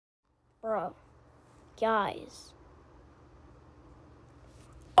Bro, guys,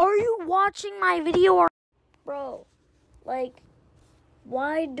 are you watching my video or... Bro, like,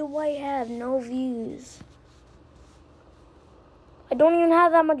 why do I have no views? I don't even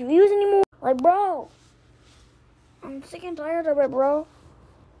have that much views anymore. Like, bro, I'm sick and tired of it, bro.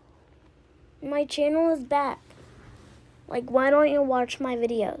 My channel is back. Like, why don't you watch my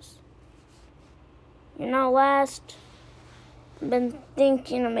videos? You know, last, I've been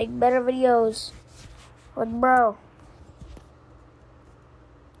thinking to make better videos. Like, bro,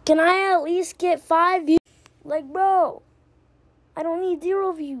 can I at least get 5 views? Like, bro, I don't need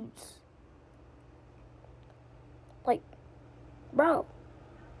 0 views. Like, bro,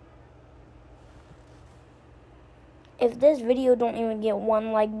 if this video don't even get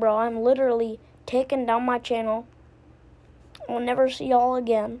 1 like, bro, I'm literally taking down my channel. I'll never see y'all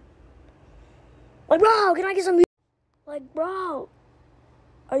again. Like, bro, can I get some views? Like, bro,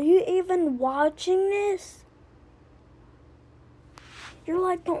 are you even watching this? You're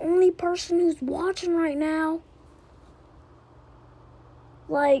like the only person who's watching right now.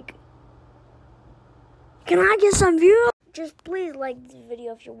 Like, can I get some views? Just please like this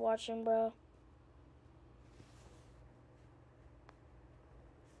video if you're watching, bro.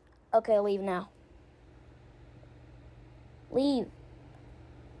 Okay, leave now. Leave.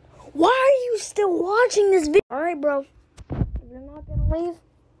 Why are you still watching this video? Alright, bro. If you're not gonna leave,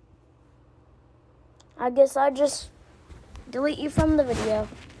 I guess I just delete you from the video.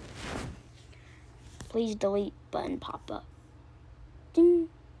 Please delete button pop up. Ding.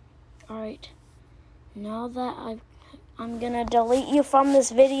 Alright. Now that I'm gonna delete you from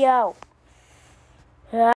this video.